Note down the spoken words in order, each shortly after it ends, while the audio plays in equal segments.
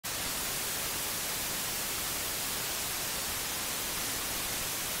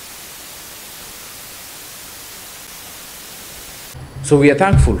So we are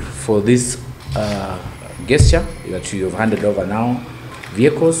thankful for this gesture that you have handed over now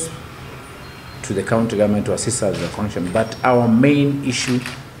vehicles to the county government to assist us with the function. But our main issue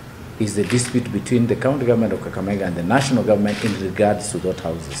is the dispute between the county government of Kakamega and the national government in regards to those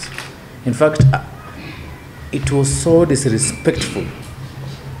houses. In fact, it was so disrespectful.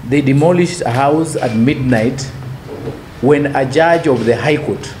 They demolished a house at midnight when a judge of the High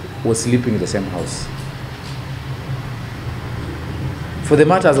Court was sleeping in the same house. For the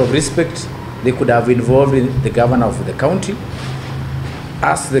matters of respect, they could have involved the governor of the county,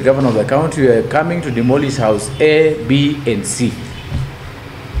 asked the governor of the county, "We are coming to demolish house A, B, and C.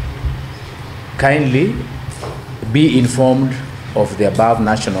 Kindly be informed of the above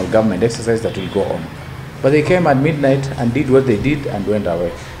national government exercise that will go on." But they came at midnight and did what they did and went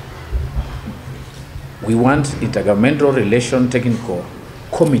away. We want Intergovernmental Relation Technical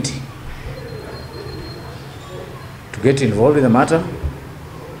Committee to get involved in the matter,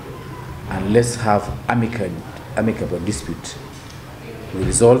 and let's have amicable dispute. We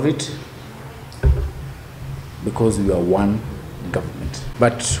resolve it because we are one government.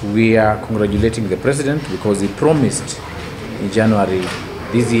 But we are congratulating the president because he promised in January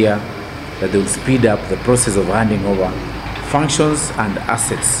this year that they will speed up the process of handing over functions and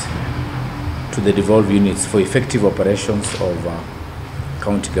assets to the devolved units for effective operations of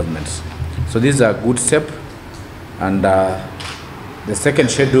county governments. So this is a good step, and the second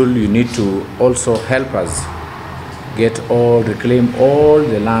schedule, you need to also help us reclaim all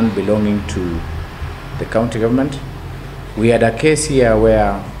the land belonging to the county government. We had a case here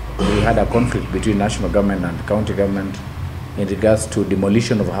where we had a conflict between national government and county government in regards to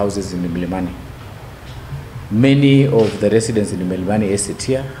demolition of houses in the MILIMANI. Many of the residents in the MILIMANI estate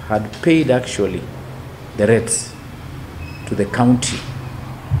here had paid actually the rates to the county.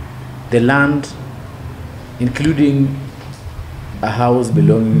 The land, including a house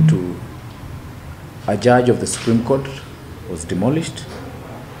belonging to a judge of the Supreme Court, was demolished.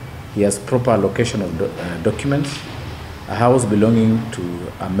 He has proper allocation of documents. A house belonging to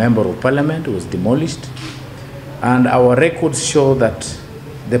a member of parliament was demolished. And our records show that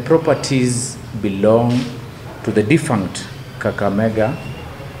the properties belong to the defunct Kakamega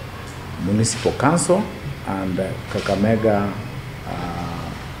Municipal Council and Kakamega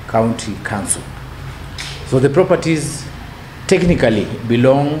County Council. So the properties technically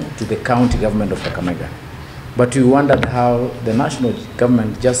belong to the county government of Kakamega. But we wondered how the national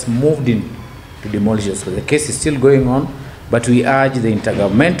government just moved in to demolish it. So the case is still going on, but we urge the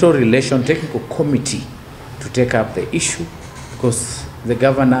Intergovernmental Relation Technical Committee to take up the issue because the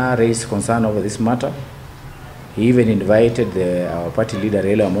governor raised concern over this matter. He even invited our party leader,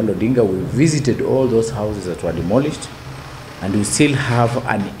 Raila Amolo Odinga. We visited all those houses that were demolished, and we still have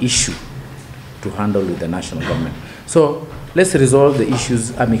an issue to handle with the national government. So let's resolve the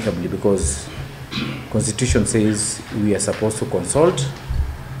issues amicably because Constitution says we are supposed to consult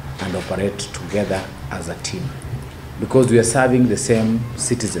and operate together as a team because we are serving the same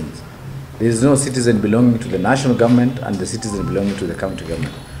citizens. There is no citizen belonging to the national government and the citizen belonging to the county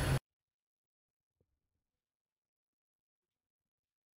government.